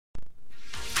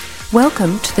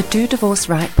Welcome to the Do Divorce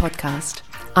Right podcast.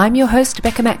 I'm your host,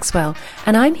 Becca Maxwell,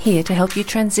 and I'm here to help you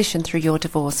transition through your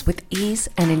divorce with ease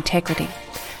and integrity,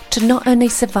 to not only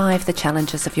survive the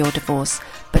challenges of your divorce,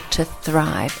 but to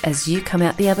thrive as you come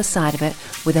out the other side of it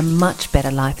with a much better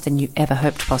life than you ever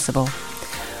hoped possible.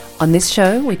 On this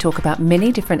show, we talk about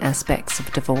many different aspects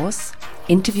of divorce,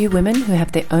 interview women who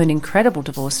have their own incredible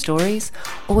divorce stories,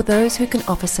 or those who can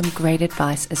offer some great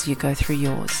advice as you go through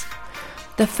yours.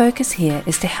 The focus here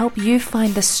is to help you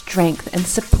find the strength and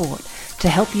support to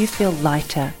help you feel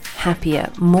lighter,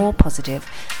 happier, more positive,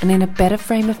 and in a better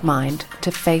frame of mind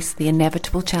to face the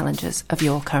inevitable challenges of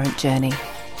your current journey.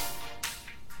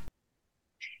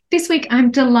 This week,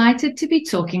 I'm delighted to be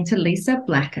talking to Lisa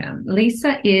Blacker.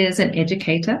 Lisa is an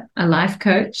educator, a life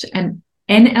coach, an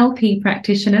NLP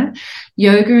practitioner,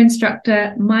 yoga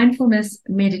instructor, mindfulness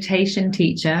meditation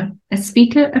teacher, a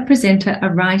speaker, a presenter, a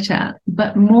writer,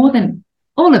 but more than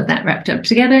all of that wrapped up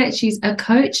together, she's a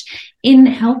coach in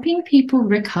helping people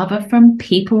recover from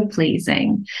people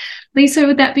pleasing. Lisa,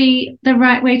 would that be the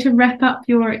right way to wrap up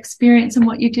your experience and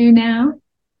what you do now?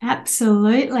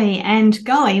 Absolutely. And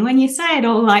golly, when you say it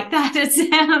all like that, it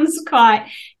sounds quite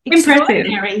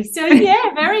extraordinary. Impressive. So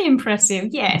yeah, very impressive.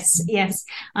 Yes.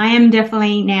 I am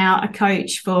definitely now a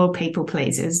coach for people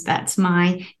pleasers. That's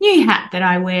my new hat that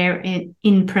I wear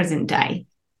in present day.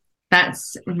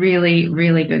 That's really,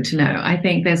 really good to know. I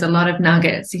think there's a lot of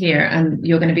nuggets here and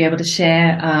you're going to be able to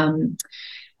share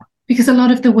because a lot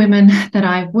of the women that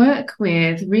I work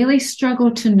with really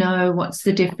struggle to know what's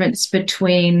the difference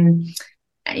between,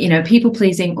 people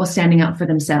pleasing or standing up for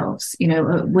themselves.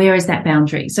 Where is that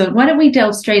boundary? So why don't we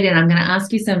delve straight in? I'm going to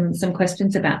ask you some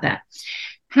questions about that.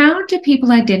 How do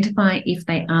people identify if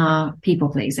they are people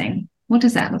pleasing? What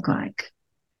does that look like?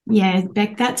 Yeah,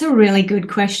 Beck, that's a really good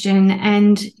question.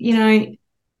 And,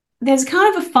 there's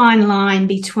kind of a fine line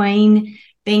between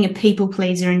being a people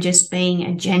pleaser and just being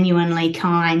a genuinely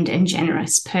kind and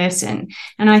generous person.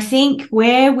 And I think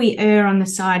where we err on the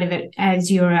side of it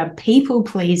as you're a people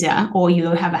pleaser or you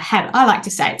have a habit, I like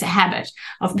to say it's a habit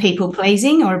of people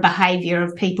pleasing or a behavior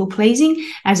of people pleasing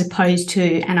as opposed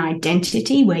to an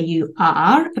identity where you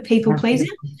are a people pleaser.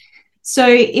 So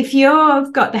if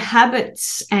you've got the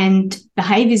habits and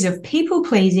behaviors of people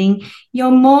pleasing, you're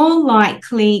more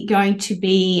likely going to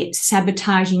be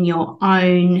sabotaging your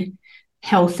own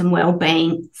health and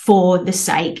well-being for the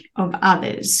sake of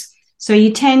others. So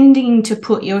you're tending to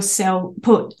put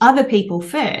other people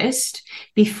first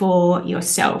before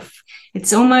yourself.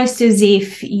 It's almost as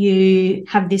if you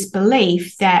have this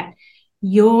belief that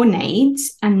your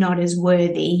needs are not as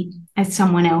worthy as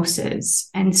someone else's.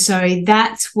 And so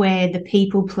that's where the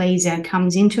people pleaser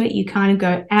comes into it. You kind of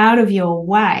go out of your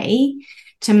way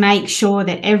to make sure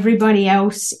that everybody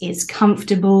else is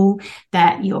comfortable,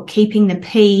 that you're keeping the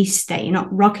peace, that you're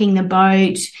not rocking the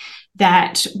boat,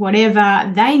 that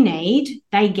whatever they need,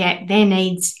 they get their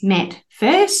needs met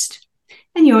first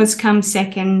and yours come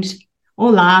second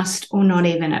or last or not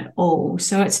even at all.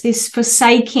 So it's this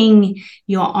forsaking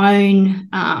your own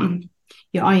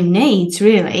needs,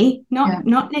 really, not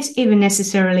even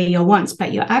necessarily your wants,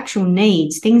 but your actual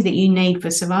needs, things that you need for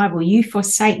survival. You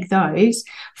forsake those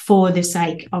for the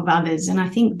sake of others. And I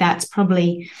think that's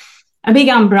probably a big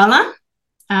umbrella,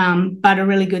 but a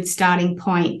really good starting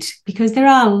point because there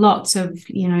are lots of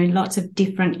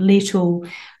different little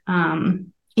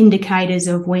indicators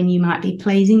of when you might be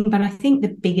pleasing. But I think the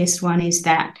biggest one is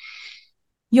that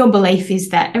your belief is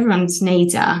that everyone's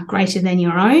needs are greater than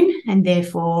your own and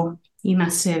therefore you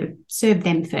must serve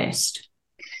them first.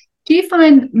 Do you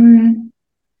find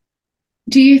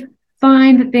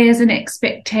that there's an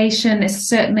expectation,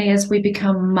 certainly as we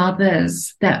become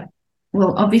mothers, that,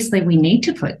 well, obviously we need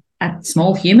to put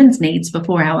small humans' needs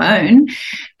before our own?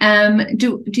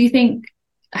 Do you think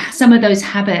some of those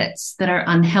habits that are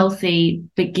unhealthy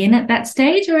begin at that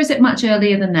stage, or is it much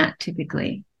earlier than that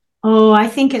typically? Oh, I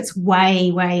think it's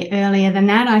way, way earlier than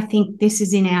that. I think this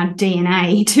is in our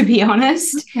DNA, to be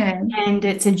honest. Okay. And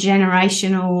it's a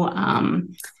generational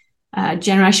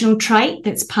trait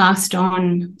that's passed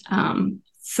on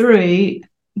through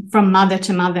from mother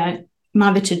to mother,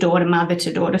 mother to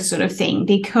daughter sort of thing,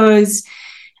 because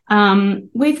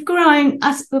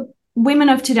women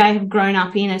of today have grown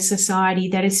up in a society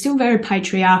that is still very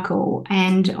patriarchal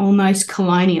and almost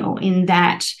colonial in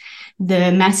that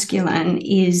the masculine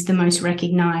is the most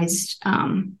recognized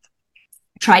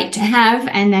trait to have.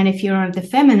 And then if you're of the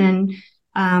feminine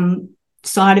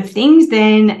side of things,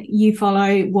 then you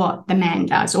follow what the man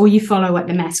does or you follow what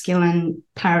the masculine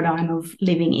paradigm of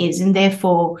living is. And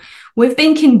therefore, we've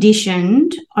been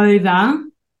conditioned over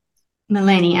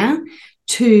millennia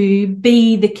to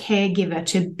be the caregiver,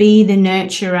 to be the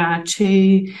nurturer,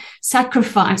 to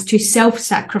sacrifice, to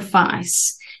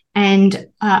self-sacrifice, and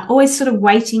always sort of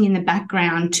waiting in the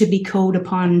background to be called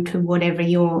upon to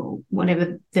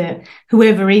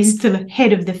whoever is the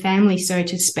head of the family, so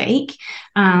to speak,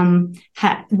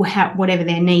 whatever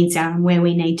their needs are and where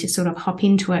we need to sort of hop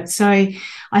into it. So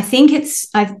I think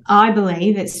I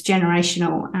believe it's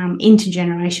generational,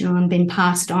 intergenerational, and been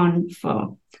passed on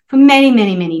for many,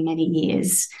 many, many, many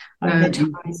years over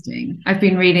time. Interesting. I've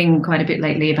been reading quite a bit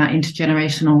lately about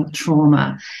intergenerational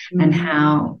trauma and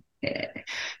how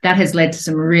that has led to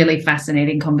some really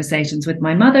fascinating conversations with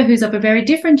my mother, who's of a very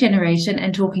different generation,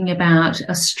 and talking about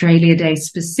Australia Day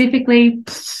specifically.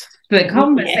 The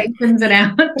conversations at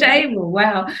our table.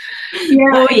 Wow. Yeah.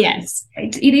 Oh, yes.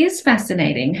 It is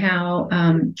fascinating how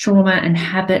trauma and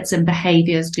habits and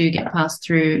behaviors do get passed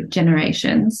through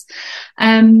generations.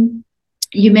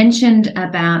 You mentioned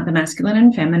about the masculine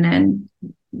and feminine.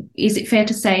 Is it fair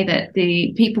to say that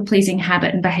the people-pleasing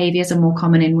habit and behaviors are more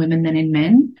common in women than in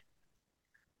men?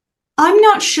 I'm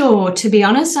not sure, to be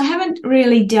honest. I haven't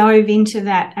really dove into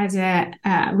that as a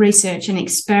research and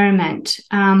experiment.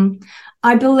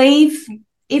 I believe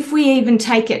if we even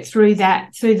take it through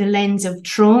the lens of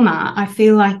trauma, I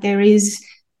feel like there is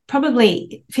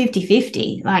probably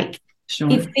 50-50. Like, sure.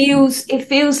 It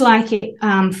feels like it,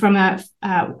 from a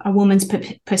woman's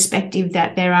perspective,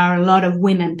 that there are a lot of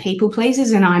women people pleasers,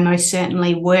 and I most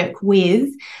certainly work with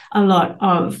a lot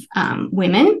of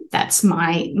women. That's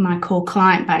my core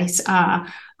client base are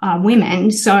women.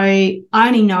 So I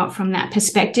only know it from that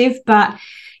perspective. But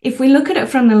if we look at it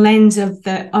from the lens of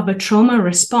a trauma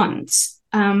response,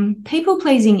 people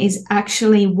pleasing is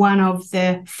actually one of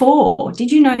the 4.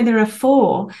 Did you know there are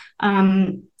 4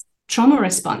 trauma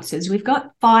responses? We've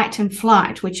got fight and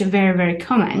flight, which are very, very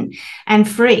common, and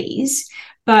freeze,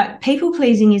 but people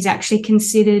pleasing is actually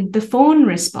considered the fawn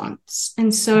response.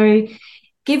 And so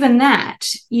given that,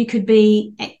 you could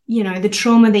be, the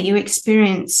trauma that you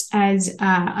experience as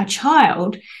a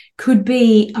child could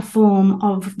be a form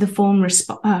of the fawn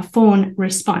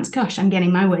response. Gosh, I'm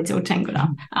getting my words all tangled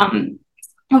up.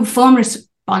 Of fawn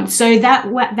response. So that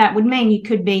would mean you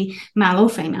could be male or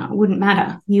female. It wouldn't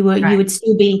matter. You would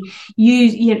still be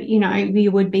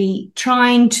you would be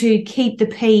trying to keep the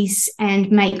peace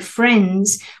and make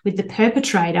friends with the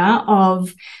perpetrator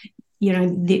of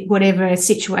whatever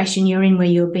situation you're in where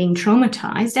you're being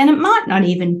traumatized. And it might not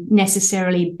even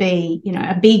necessarily be,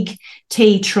 a big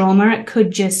T trauma. It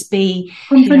could just be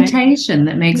confrontation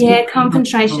that makes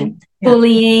confrontation,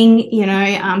 bullying,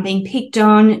 being picked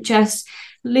on, just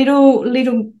little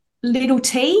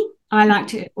T. I like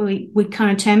to, we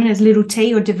kind of term it as little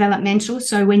T, or developmental.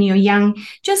 So when you're young,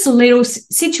 just little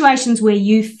situations where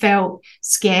you felt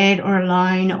scared or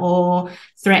alone or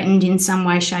threatened in some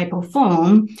way, shape or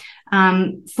form.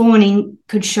 Fawning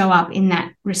could show up in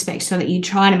that respect, so that you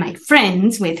try to make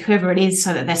friends with whoever it is,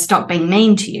 so that they stop being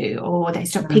mean to you, or they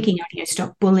stop picking on you,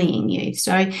 stop bullying you.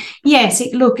 So yes,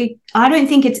 I don't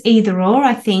think it's either or.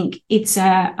 I think it's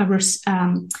a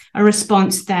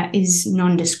response that is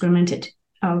non-discriminative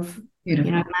of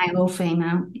male or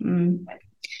female.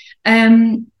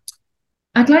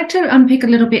 I'd like to unpick a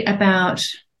little bit about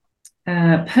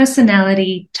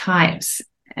personality types.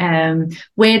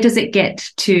 Where does it get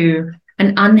to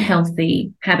an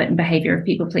unhealthy habit and behavior of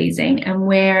people pleasing, and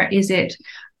where is it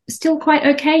still quite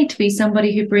okay to be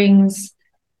somebody who brings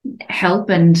help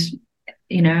and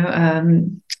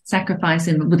sacrifice,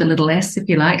 and with a little s, if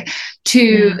you like,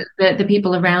 to the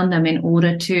people around them in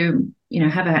order to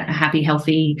have a happy,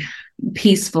 healthy,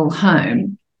 peaceful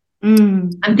home?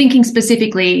 I'm thinking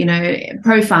specifically,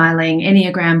 profiling,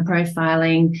 Enneagram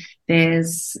profiling.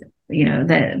 There's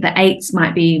the 8s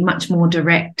might be much more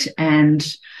direct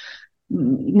and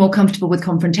more comfortable with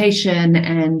confrontation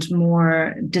and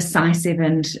more decisive,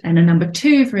 and a number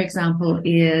 2, for example,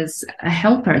 is a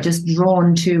helper, just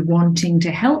drawn to wanting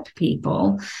to help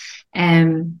people.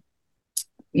 There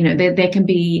can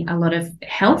be a lot of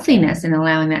healthiness in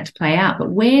allowing that to play out, but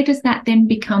where does that then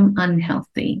become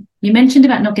unhealthy? You mentioned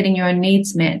about not getting your own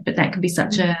needs met, but that can be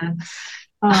such a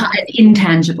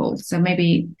intangible. So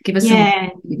maybe give us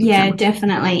some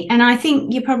definitely. And I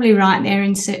think you're probably right there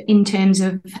in terms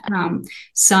of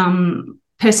some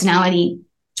personality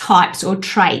types or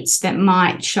traits that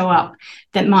might show up,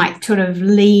 that might sort of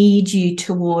lead you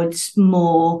towards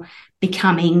more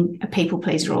becoming a people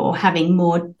pleaser, or having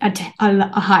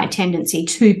a higher tendency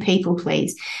to people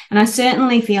please. And I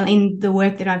certainly feel in the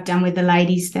work that I've done with the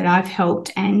ladies that I've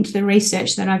helped and the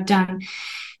research that I've done,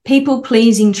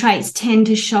 people-pleasing traits tend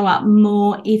to show up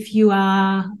more if you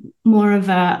are more of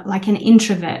an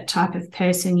introvert type of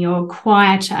person. You're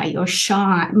quieter, you're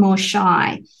more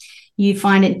shy. You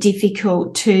find it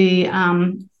difficult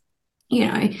to,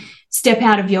 step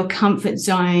out of your comfort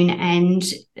zone and,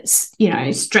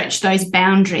 stretch those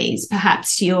boundaries.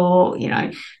 Perhaps you're,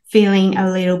 feeling a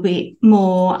little bit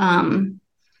more,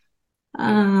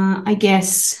 I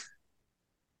guess,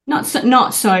 not so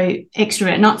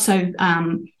extrovert, not so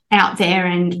out there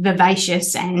and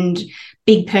vivacious and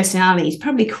big personalities.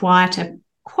 Probably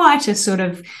quieter sort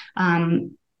of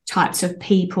types of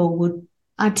people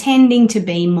are tending to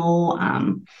be more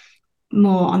on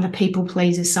the people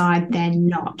pleaser side than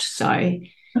not. So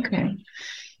okay,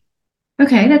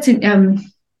 that's it.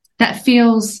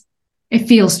 It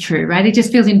feels true, right? It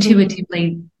just feels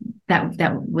intuitively that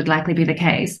would likely be the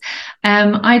case.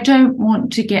 I don't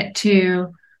want to get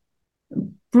too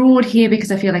broad here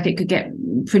because I feel like it could get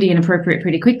pretty inappropriate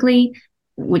pretty quickly,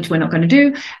 which we're not going to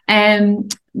do.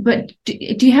 But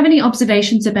do you have any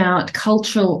observations about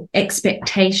cultural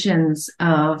expectations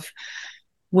of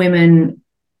women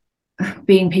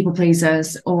being people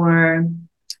pleasers, or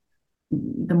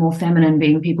the more feminine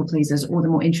being people pleasers, or the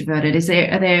more introverted?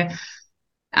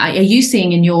 Are you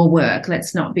seeing in your work,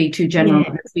 let's not be too general,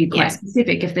 let's be quite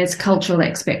specific, if there's cultural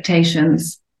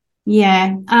expectations?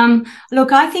 Yeah.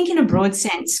 Look, I think in a broad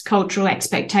sense, cultural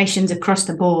expectations across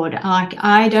the board.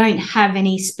 I don't have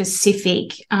any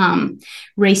specific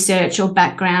research or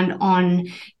background on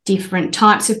different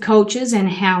types of cultures and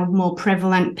how more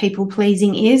prevalent people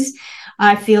pleasing is.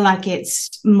 I feel like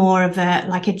it's more of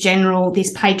a general,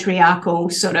 this patriarchal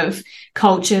sort of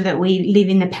culture that we live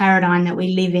in, the paradigm that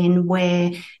we live in,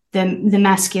 where the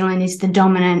masculine is the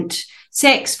dominant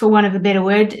sex, for want of a better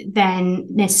word, than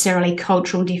necessarily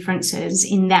cultural differences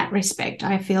in that respect.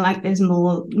 I feel like there's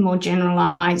more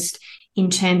generalized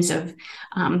in terms of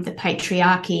the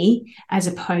patriarchy as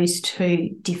opposed to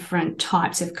different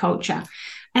types of culture.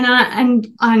 And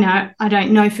I know, I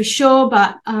don't know for sure,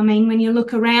 but I mean, when you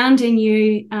look around and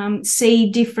you see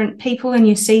different people and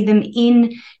you see them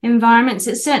in environments,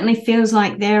 it certainly feels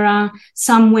like there are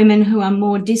some women who are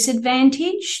more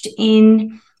disadvantaged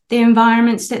in the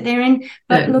environments that they're in.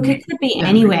 But look, it could be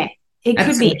anywhere. It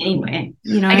could be anywhere,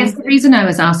 I guess the reason I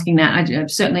was asking that, I'm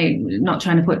certainly not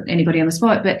trying to put anybody on the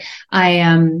spot, but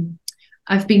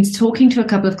I've been talking to a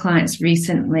couple of clients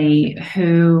recently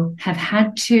who have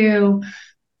had to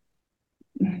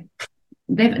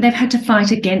they've had to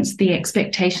fight against the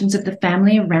expectations of the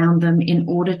family around them in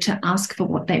order to ask for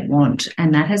what they want.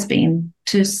 And that has been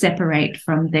to separate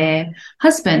from their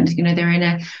husband. They're in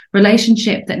a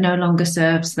relationship that no longer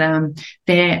serves them.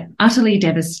 They're utterly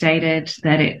devastated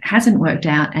that it hasn't worked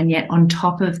out. And yet on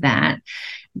top of that,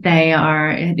 they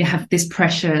have this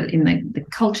pressure in the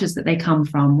cultures that they come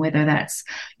from, whether that's,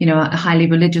 a highly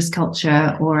religious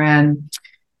culture or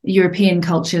European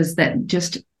cultures that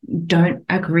just don't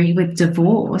agree with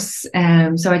divorce.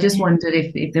 So I just wondered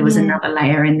if there was another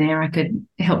layer in there I could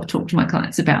help talk to my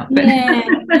clients about. But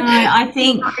I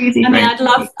think,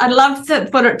 I'd love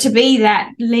for it to be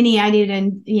that lineated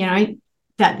and,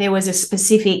 that there was a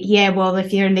specific,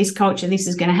 if you're in this culture, this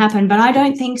is going to happen. But I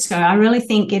don't think so. I really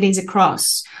think it is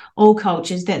across all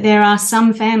cultures that there are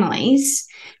some families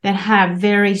that have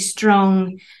very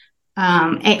strong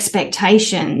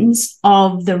expectations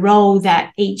of the role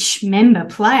that each member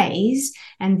plays,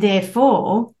 and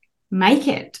therefore make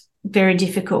it very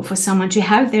difficult for someone to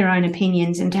have their own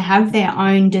opinions and to have their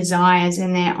own desires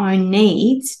and their own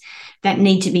needs that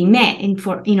need to be met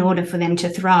in order for them to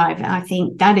thrive. I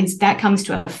think that comes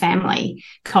to a family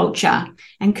culture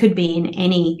and could be in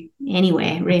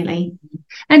anywhere really.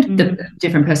 And the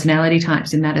different personality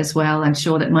types in that as well. I'm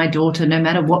sure that my daughter, no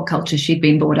matter what culture she'd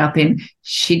been brought up in,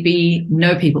 she'd be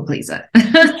no people pleaser.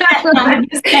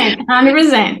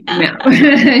 100%. No,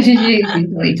 she's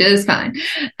usually just fine.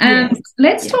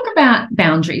 Let's talk about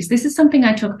boundaries. This is something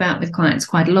I talk about with clients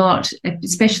quite a lot,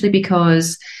 especially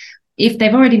because if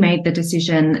they've already made the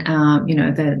decision,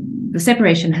 the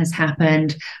separation has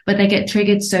happened, but they get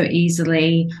triggered so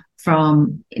easily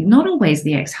from not always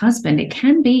the ex-husband. It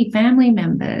can be family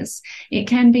members. It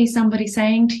can be somebody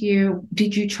saying to you,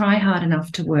 did you try hard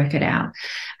enough to work it out?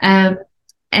 And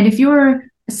if you're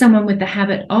someone with the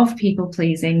habit of people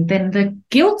pleasing, then the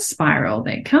guilt spiral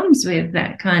that comes with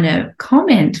that kind of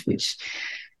comment, which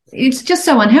it's just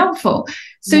so unhelpful.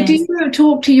 So do you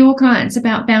talk to your clients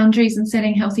about boundaries and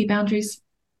setting healthy boundaries?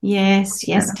 Yes,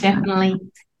 definitely.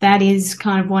 That is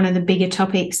kind of one of the bigger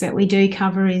topics that we do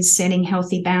cover, is setting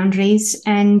healthy boundaries.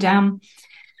 And,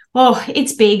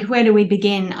 it's big. Where do we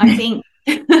begin? I think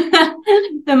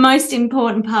the the most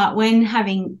important part when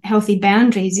having healthy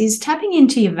boundaries is tapping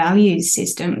into your values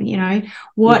system. You know,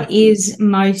 what is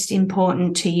most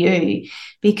important to you?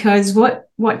 Because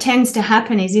what tends to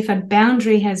happen is if a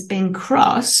boundary has been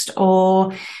crossed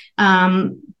or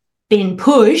been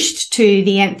pushed to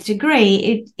the nth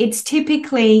degree, it's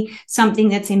typically something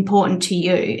that's important to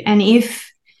you. And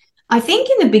I think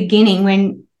in the beginning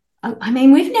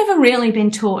we've never really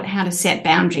been taught how to set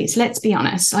boundaries, let's be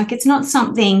honest. Like, it's not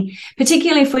something,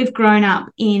 particularly if we've grown up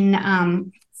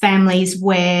in families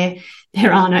where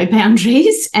there are no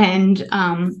boundaries and,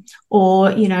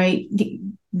 or, you know,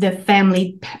 the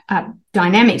family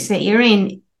dynamics that you're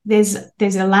in, there's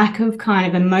a lack of kind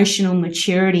of emotional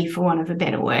maturity, for want of a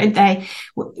better word.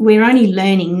 We're only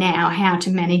learning now how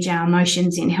to manage our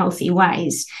emotions in healthy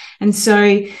ways. And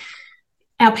so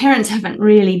our parents haven't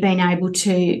really been able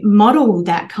to model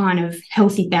that kind of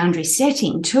healthy boundary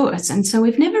setting to us. And so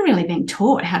we've never really been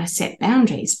taught how to set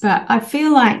boundaries. But I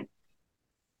feel like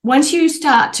once you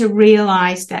start to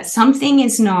realize that something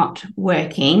is not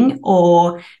working,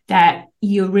 or that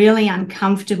you're really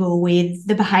uncomfortable with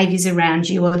the behaviors around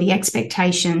you or the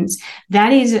expectations,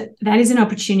 that is an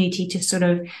opportunity to sort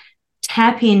of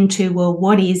tap into, well,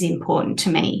 what is important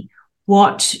to me?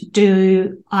 What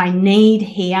do I need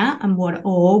here, and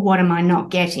what am I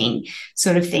not getting,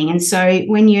 sort of thing. And so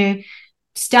when you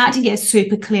start to get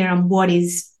super clear on what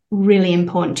is really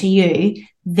important to you,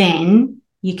 then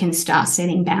you can start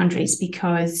setting boundaries,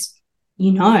 because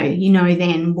you know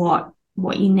then what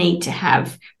you need to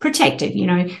have protected. You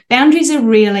know, boundaries are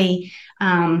really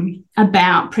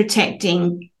about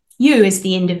protecting you as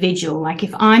the individual. Like,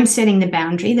 if I'm setting the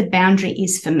boundary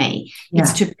is for me. Yeah.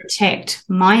 It's to protect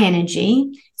my energy,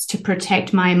 it's to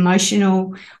protect my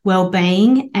emotional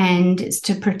well-being, and it's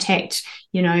to protect,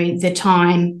 you know, the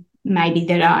time maybe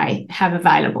that I have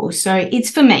available. So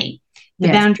it's for me. The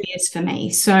boundary is for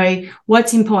me. So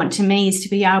what's important to me is to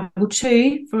be able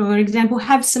to, for example,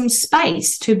 have some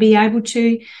space to be able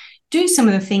to do some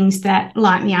of the things that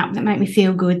light me up, that make me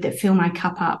feel good, that fill my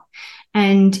cup up.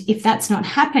 And if that's not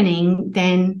happening,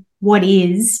 then what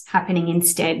is happening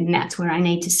instead? And that's where I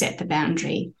need to set the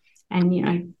boundary and, you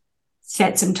know,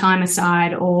 set some time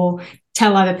aside, or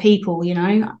tell other people, you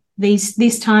know,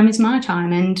 this time is my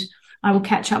time and I will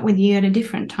catch up with you at a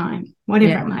different time,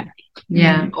 whatever it might be.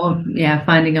 Yeah. Or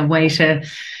finding a way to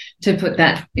put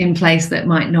that in place that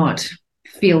might not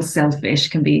feel selfish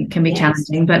can be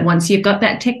challenging. But once you've got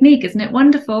that technique, isn't it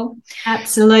wonderful?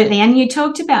 Absolutely. And you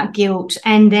talked about guilt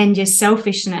and then just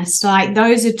selfishness. Like,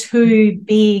 those are two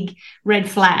big red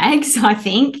flags, I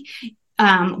think.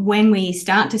 When we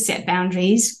start to set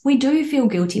boundaries, we do feel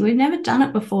guilty. We've never done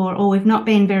it before, or we've not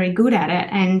been very good at it,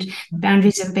 and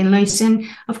boundaries have been loose. And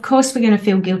of course we're going to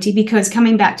feel guilty, because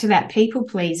coming back to that people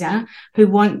pleaser who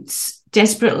wants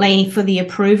desperately for the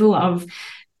approval of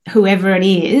whoever it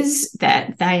is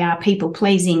that they are people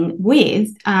pleasing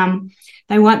with,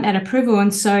 they want that approval.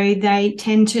 And so they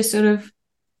tend to sort of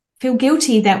feel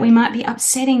guilty that we might be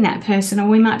upsetting that person, or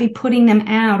we might be putting them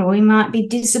out, or we might be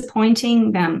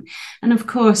disappointing them. And of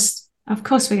course we're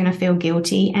going to feel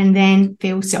guilty, and then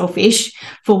feel selfish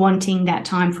for wanting that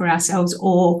time for ourselves,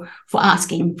 or for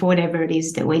asking for whatever it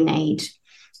is that we need.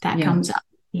 That comes up.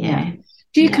 Yeah.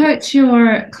 Do you coach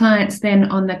your clients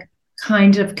then on the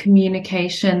kind of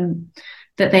communication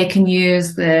that they can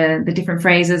use, the different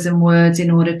phrases and words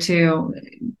in order to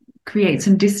create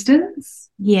some distance?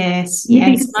 Yes. Can you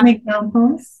think of some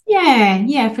examples?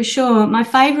 Yeah, for sure. My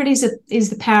favorite is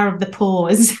the power of the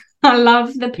pause. I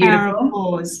love the power of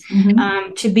pause.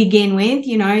 To begin with.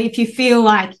 You know, if you feel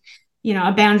like, you know,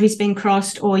 a boundary's been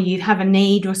crossed, or you have a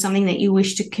need or something that you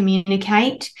wish to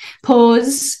communicate,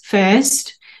 pause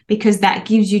first, because that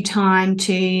gives you time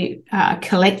to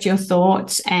collect your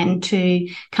thoughts and to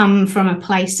come from a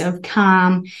place of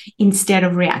calm instead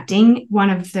of reacting. One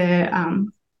of the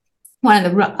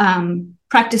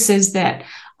practices that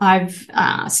I've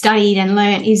studied and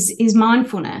learned is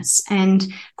mindfulness. And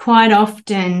quite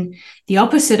often the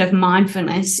opposite of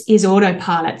mindfulness is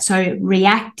autopilot, so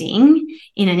reacting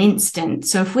in an instant.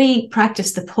 So if we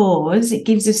practice the pause, it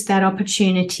gives us that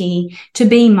opportunity to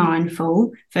be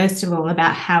mindful, first of all,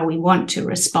 about how we want to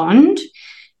respond,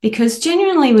 because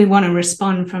genuinely we want to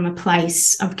respond from a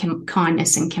place of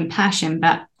kindness and compassion.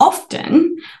 But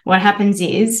often what happens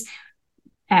is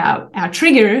our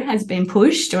trigger has been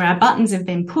pushed, or our buttons have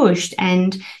been pushed,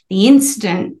 and the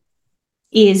instant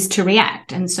is to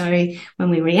react. And so when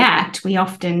we react, we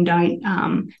often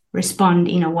don't respond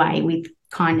in a way with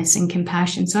kindness and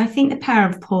compassion. So I think the power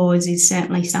of pause is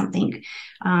certainly something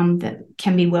that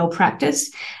can be well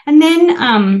practiced. And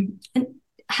then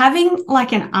having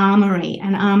like an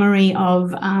armory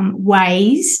of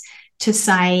ways to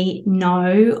say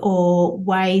no, or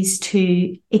ways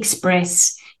to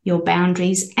express your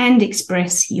boundaries and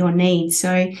express your needs.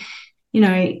 So,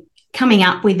 coming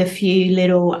up with a few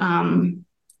little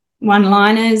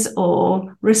one-liners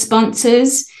or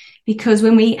responses, because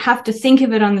when we have to think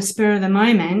of it on the spur of the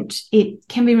moment, it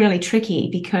can be really tricky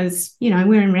because,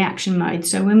 we're in reaction mode.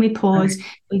 So when we pause,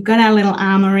 we've got our little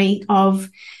armory of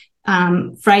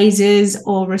phrases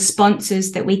or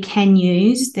responses that we can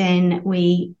use, then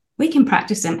we can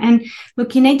practice them. And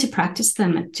look, you need to practice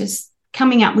them. Just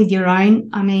coming up with your own.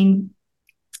 I mean,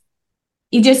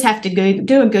 you just have to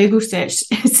do a Google search,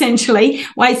 essentially,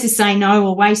 ways to say no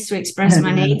or ways to express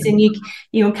my needs, and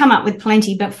you'll come up with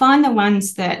plenty, but find the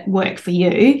ones that work for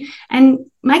you and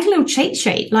make a little cheat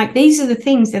sheet. Like, these are the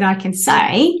things that I can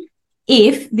say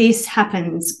if this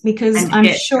happens, because I'm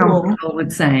sure comfortable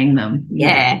with saying them.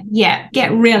 Yeah.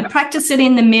 Get real, practice it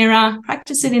in the mirror.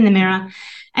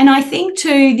 And I think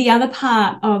too, the other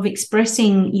part of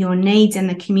expressing your needs and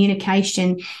the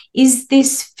communication is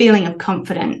this feeling of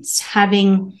confidence,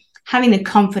 having the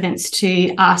confidence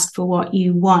to ask for what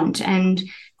you want. And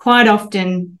quite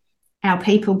often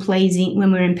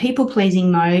when we're in people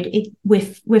pleasing mode,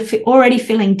 we're already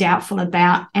feeling doubtful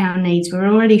about our needs. We're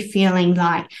already feeling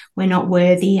like we're not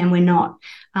worthy and we're not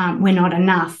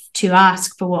enough to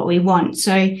ask for what we want.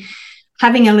 So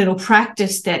having a little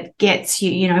practice that gets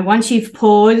you, once you've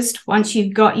paused, once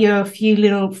you've got your few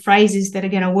little phrases that are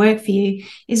going to work for you,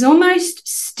 is almost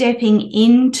stepping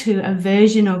into a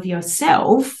version of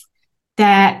yourself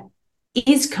that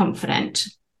is confident,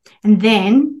 and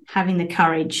then having the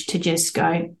courage to just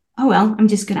go, oh, well, I'm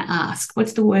just going to ask.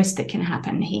 What's the worst that can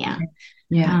happen here?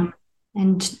 Yeah.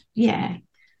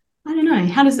 I don't know.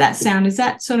 How does that sound? Does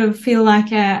that sort of feel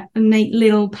like a neat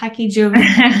little package of...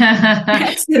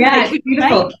 Yeah, it's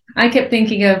beautiful. I kept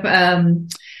thinking of,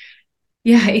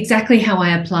 exactly how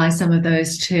I apply some of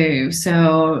those too.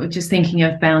 So just thinking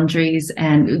of boundaries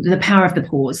and the power of the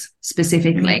pause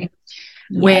specifically.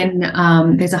 When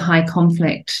there's a high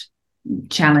conflict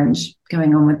challenge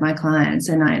going on with my clients,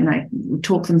 and I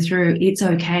talk them through, it's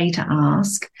okay to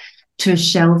ask to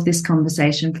shelve this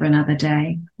conversation for another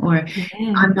day, or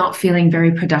I'm not feeling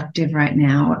very productive right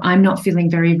now, or I'm not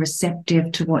feeling very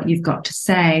receptive to what you've got to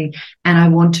say, and I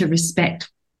want to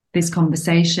respect this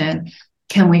conversation.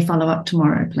 Can we follow up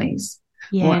tomorrow, please?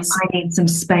 Yes. Or I need some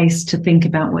space to think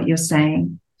about what you're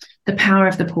saying. The power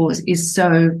of the pause is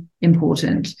so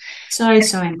important. So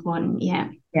important, yeah.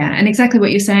 Yeah, and exactly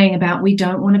what you're saying about we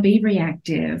don't want to be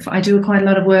reactive. I do quite a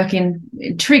lot of work in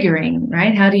triggering,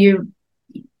 right? How do you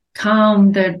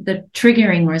calm the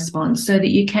triggering response so that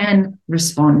you can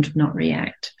respond, not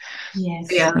react? Yes.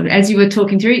 Yeah, as you were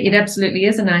talking through, it absolutely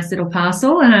is a nice little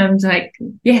parcel, and I'm like,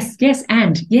 yes,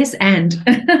 and. Yes.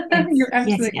 You're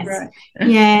absolutely right.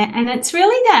 Yeah, and it's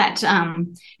really that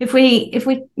if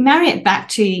we marry it back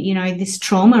to this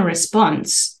trauma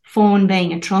response, fawn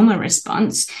being a trauma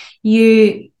response,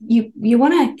 you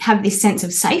want to have this sense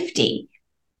of safety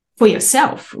for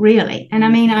yourself, really. And I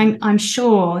mean, I'm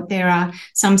sure there are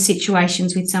some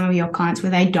situations with some of your clients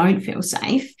where they don't feel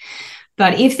safe.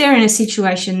 But if they're in a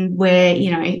situation where,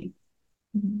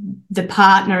 the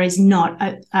partner is not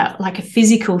like a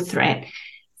physical threat,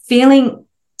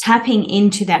 tapping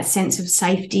into that sense of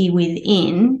safety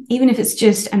within, even if it's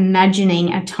just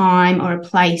imagining a time or a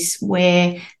place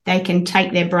where they can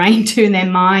take their brain to and their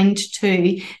mind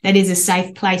to, that is a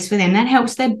safe place for them. That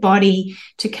helps their body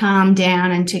to calm down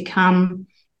and to come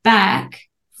back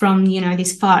from,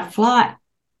 this fight-flight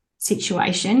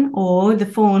situation, or the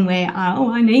fawn where,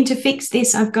 I need to fix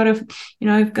this. I've got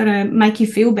to make you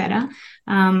feel better.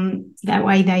 That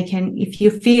way they can, if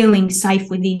you're feeling safe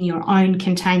within your own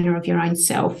container of your own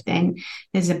self, then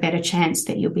there's a better chance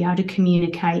that you'll be able to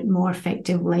communicate more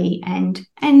effectively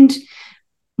and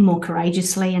more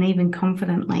courageously and even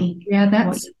confidently. Yeah,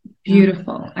 that's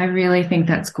beautiful. I really think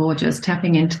that's gorgeous,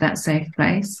 tapping into that safe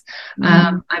place.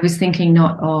 I was thinking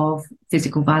not of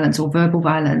physical violence or verbal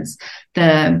violence.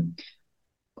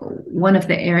 One of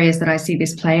the areas that I see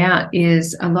this play out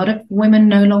is a lot of women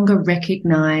no longer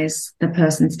recognize the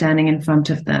person standing in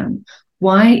front of them.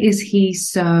 Why is he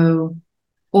so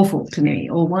awful to me?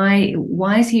 Or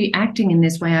why is he acting in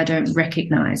this way I don't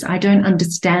recognize? I don't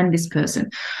understand this person.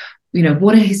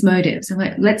 What are his motives? I'm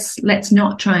like, let's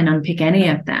not try and unpick any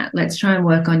of that. Let's try and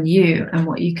work on you and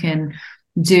what you can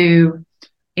do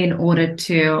in order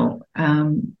to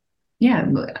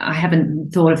I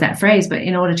haven't thought of that phrase, but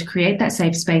in order to create that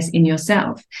safe space in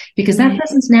yourself, because that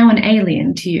person's now an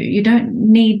alien to you. You don't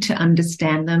need to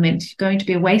understand them. It's going to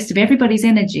be a waste of everybody's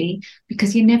energy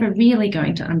because you're never really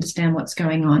going to understand what's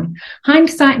going on.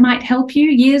 Hindsight might help you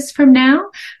years from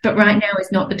now, but right now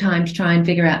is not the time to try and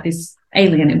figure out this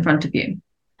alien in front of you.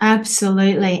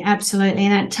 Absolutely, absolutely.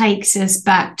 And that takes us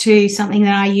back to something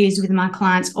that I use with my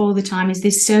clients all the time, is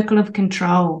this circle of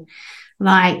control.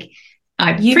 Like,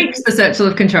 I preach the circle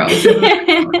of control.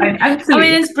 Absolutely. I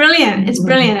mean, it's brilliant. It's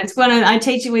brilliant. It's I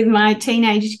teach it with my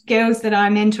teenage girls that I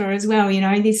mentor as well,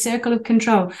 this circle of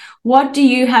control. What do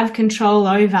you have control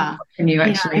over? Can you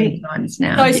actually influence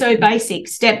now? So basic.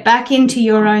 Step back into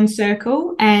your own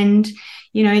circle and,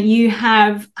 you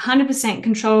have 100%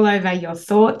 control over your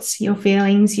thoughts, your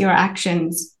feelings, your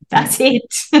actions. That's it.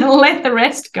 Let the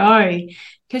rest go.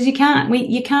 Because you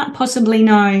can't possibly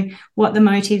know what the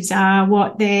motives are,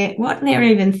 what they're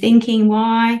even thinking,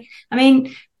 why. I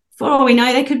mean, for all we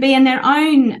know, they could be in their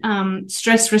own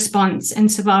stress response and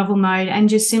survival mode and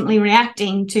just simply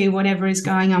reacting to whatever is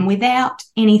going on without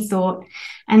any thought.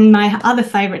 And my other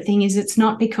favorite thing is it's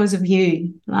not because of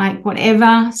you. Like,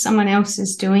 whatever someone else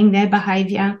is doing, their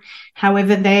behavior,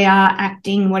 however they are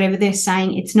acting, whatever they're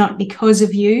saying, it's not because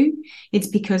of you. It's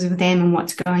because of them and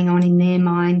what's going on in their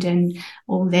mind and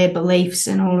all their beliefs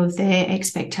and all of their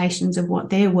expectations of what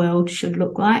their world should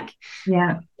look like.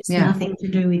 Yeah. It's nothing to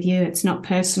do with you. It's not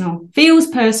personal. Feels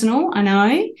personal, I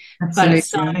know, Absolutely. but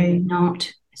it's so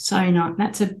not.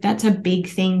 That's a big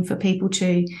thing for people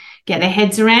to get their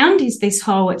heads around, is this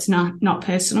whole it's not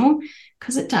personal,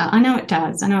 because it does. I know it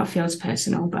does. I know it feels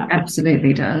personal, but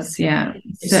absolutely does. Yeah,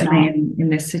 certainly in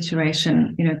this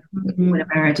situation, when a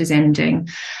marriage is ending.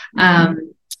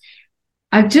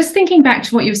 I'm just thinking back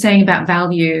to what you were saying about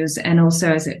values, and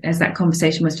also as that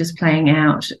conversation was just playing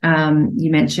out,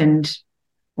 you mentioned,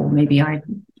 or maybe I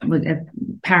was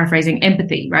paraphrasing,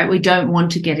 empathy, right? We don't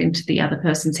want to get into the other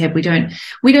person's head. We don't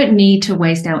need to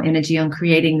waste our energy on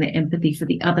creating the empathy for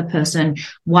the other person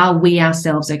while we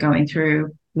ourselves are going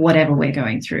through whatever we're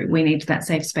going through. We need that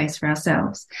safe space for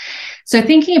ourselves. So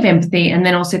thinking of empathy, and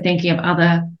then also thinking of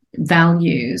other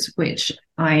values, which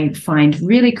I find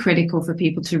really critical for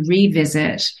people to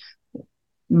revisit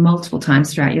multiple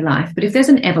times throughout your life. But if there's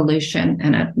an evolution,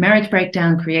 and a marriage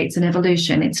breakdown creates an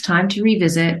evolution, it's time to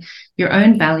revisit your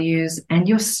own values and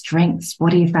your strengths.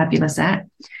 What are you fabulous at?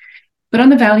 But on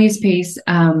the values piece,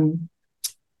 how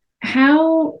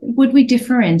would we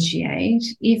differentiate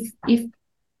if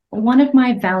one of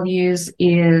my values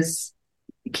is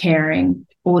caring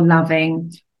or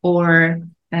loving or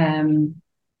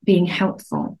being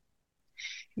helpful?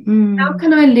 How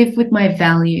can I live with my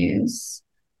values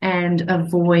and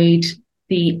avoid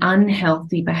the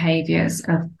unhealthy behaviors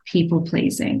of people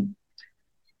pleasing?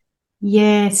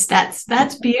 Yes,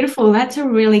 that's beautiful. That's a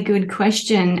really good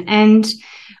question. And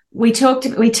we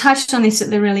touched on this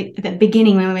at the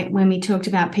beginning when we talked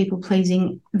about people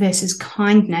pleasing versus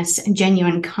kindness and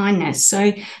genuine kindness.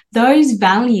 So those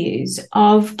values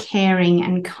of caring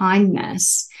and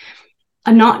kindness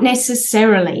are not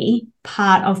necessarily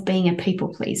part of being a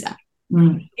people pleaser.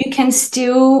 You can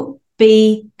still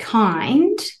be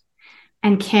kind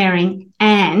and caring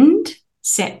and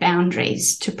set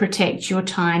boundaries to protect your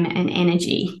time and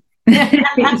energy.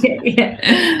 It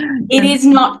is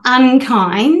not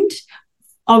unkind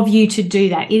of you to do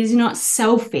that. It is not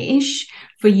selfish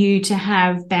for you to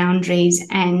have boundaries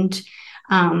and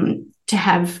to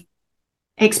have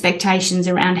expectations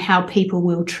around how people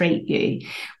will treat you.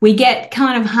 We get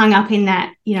kind of hung up in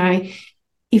that,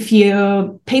 if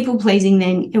you're people pleasing,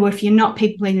 then, or if you're not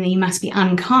people pleasing, then you must be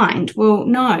unkind. Well,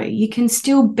 no, you can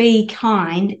still be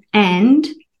kind and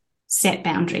set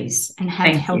boundaries and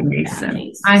have healthy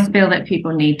boundaries. I feel that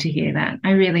people need to hear that.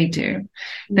 I really do.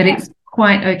 That it's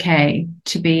quite okay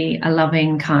to be a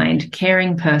loving, kind,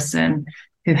 caring person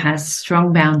who has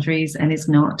strong boundaries and is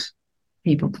not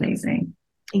people pleasing.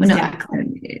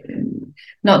 Exactly.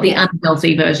 Not the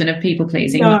unhealthy version of people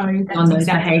pleasing, on those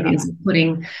behaviors of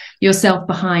putting yourself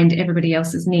behind everybody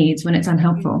else's needs when it's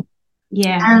unhelpful.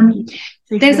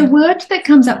 There's a word that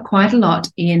comes up quite a lot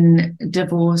in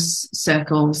divorce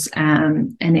circles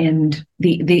and in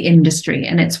the industry,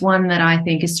 and it's one that I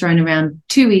think is thrown around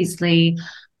too easily.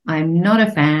 I'm not a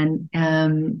fan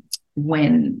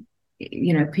when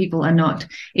people are not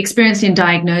experienced in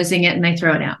diagnosing it and they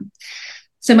throw it out.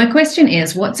 So my question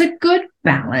is, what's a good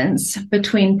balance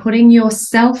between putting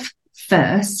yourself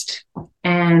first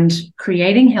and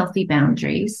creating healthy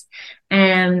boundaries,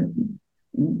 and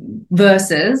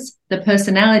versus the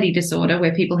personality disorder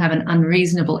where people have an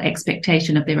unreasonable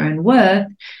expectation of their own worth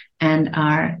and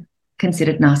are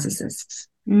considered narcissists?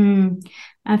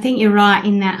 I think you're right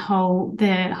in that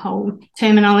the whole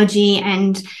terminology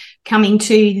and coming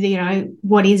to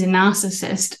what is a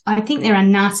narcissist. I think there are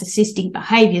narcissistic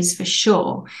behaviors for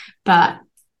sure, but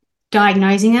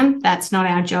diagnosing them, that's not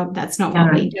our job. That's not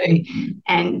what we do,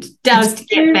 and does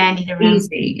get bandied around.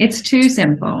 Easy. It's too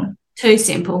simple. Too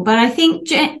simple. But I think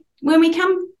when we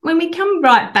come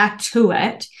right back to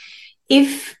it,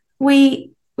 if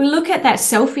we look at that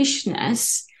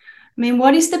selfishness, I mean,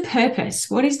 what is the purpose?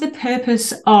 What is the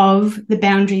purpose of the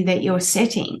boundary that you're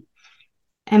setting?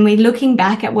 And we're looking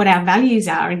back at what our values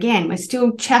are. Again, we're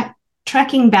still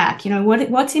tracking back,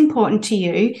 what's important to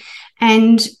you,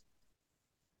 and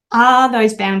are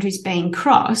those boundaries being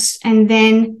crossed? And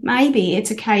then maybe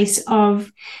it's a case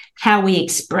of how we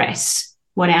express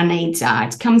what our needs are.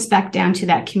 It comes back down to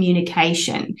that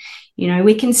communication.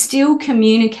 We can still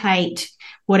communicate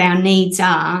what our needs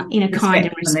are in a kind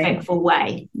of respectful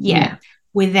way. Yeah.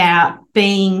 Without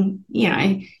being,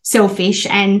 selfish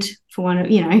and for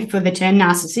the term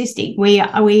narcissistic.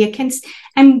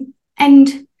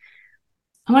 And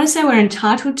I want to say we're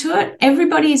entitled to it.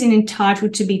 Everybody is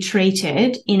entitled to be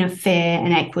treated in a fair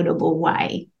and equitable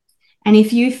way. And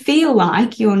if you feel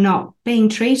like you're not being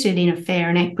treated in a fair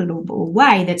and equitable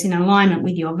way that's in alignment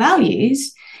with your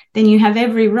values, then you have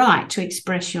every right to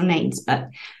express your needs. But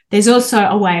there's also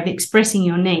a way of expressing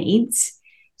your needs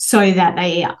so that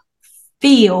they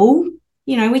feel,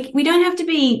 we don't have to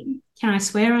be, can I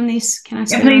swear on this? Can I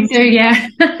swear? Please do, yeah.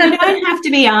 We don't have to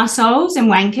be arseholes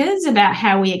and wankers about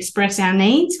how we express our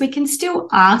needs. We can still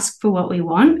ask for what we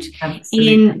want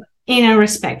in a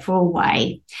respectful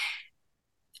way.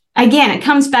 Again, it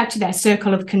comes back to that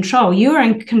circle of control. You're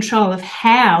in control of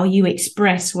how you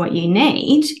express what you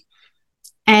need,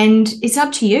 and it's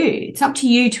up to you. It's up to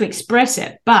you to express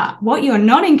it. But what you're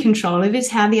not in control of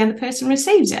is how the other person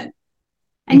receives it.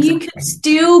 And you could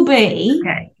still be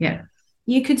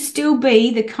You could still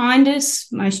be the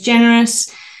kindest, most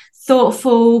generous,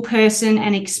 thoughtful person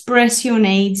and express your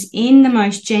needs in the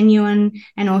most genuine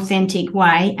and authentic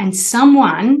way. And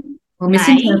someone will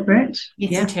misinterpret.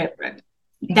 Misinterpret.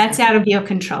 That's out of your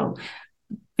control.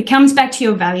 It comes back to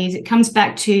your values. It comes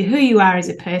back to who you are as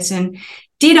a person.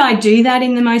 Did I do that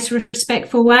in the most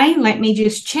respectful way? Let me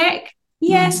just check.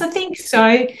 Yes, I think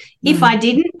so. If I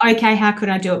didn't, okay, how could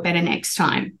I do it better next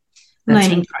time?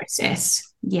 Learning process.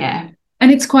 Yeah.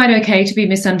 And it's quite okay to be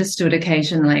misunderstood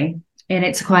occasionally. And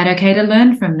it's quite okay to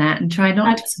learn from that and try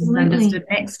not to be misunderstood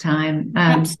next time.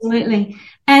 Absolutely.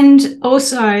 And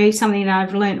also something that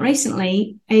I've learned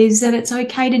recently is that it's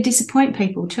okay to disappoint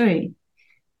people too.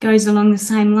 Goes along the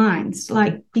same lines.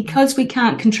 Like, because we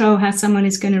can't control how someone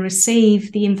is going to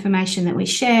receive the information that we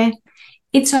share,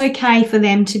 it's okay for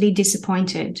them to be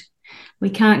disappointed. We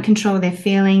can't control their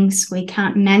feelings. We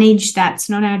can't manage. That's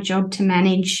not our job to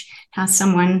manage how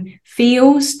someone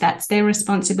feels. That's their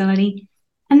responsibility.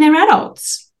 And they're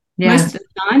adults. Yeah. Most of the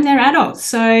time they're adults.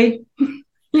 So, a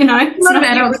lot of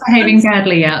adults behaving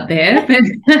badly out there. But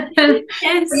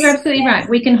yes, you're absolutely right.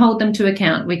 We can hold them to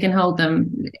account. We can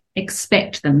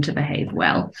expect them to behave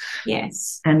well.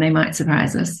 Yes. And they might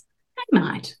surprise us. They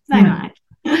might.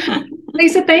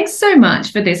 Lisa, thanks so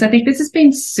much for this. I think this has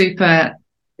been super,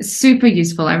 super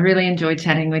useful. I really enjoyed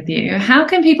chatting with you. How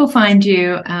can people find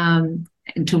you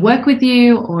to work with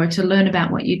you or to learn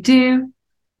about what you do?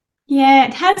 Yeah,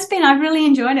 it has been. I've really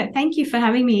enjoyed it. Thank you for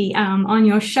having me on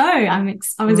your show. I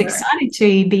was excited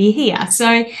to be here.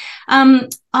 So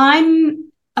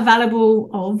I'm available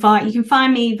you can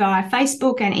find me via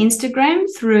Facebook and Instagram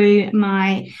through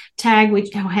my tag,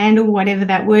 which I'll handle, whatever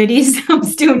that word is. I'm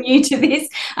still new to this,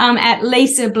 at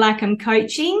Lisa Blackham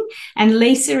Coaching. And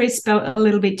Lisa is spelled a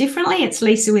little bit differently. It's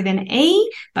Lisa with an E,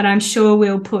 but I'm sure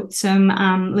we'll put some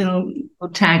little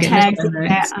tags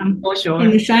for sure in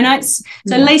the show notes.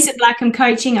 So Lisa Blackham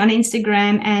Coaching on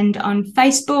Instagram and on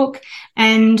Facebook.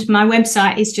 And my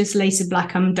website is just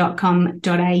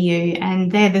lisablackham.com.au.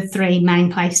 And they're the three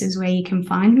main places where you can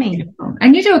find me.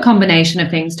 And you do a combination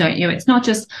of things, don't you? It's not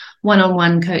just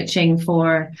one-on-one coaching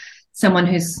for someone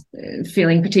who's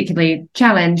feeling particularly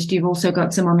challenged. You've also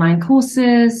got some online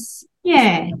courses.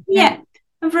 Yeah.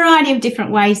 A variety of different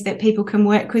ways that people can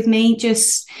work with me,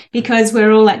 just because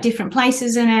we're all at different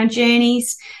places in our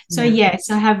journeys. So yes,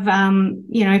 I have,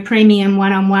 premium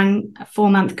one-on-one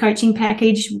 4-month coaching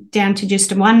package down to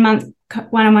just a 1-month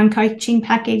one-on-one coaching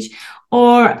package,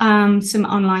 or some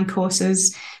online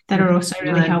courses that are also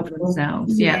really helpful.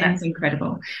 Themselves. Yeah, that's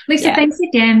incredible. Lisa, thanks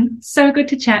again. So good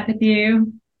to chat with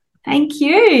you. Thank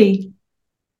you.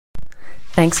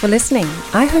 Thanks for listening.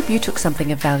 I hope you took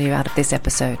something of value out of this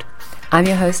episode. I'm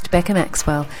your host, Becca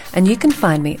Maxwell, and you can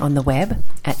find me on the web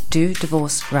at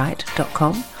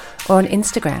dodivorceright.com or on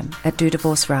Instagram at Do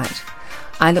Divorce Right.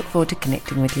 I look forward to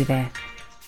connecting with you there.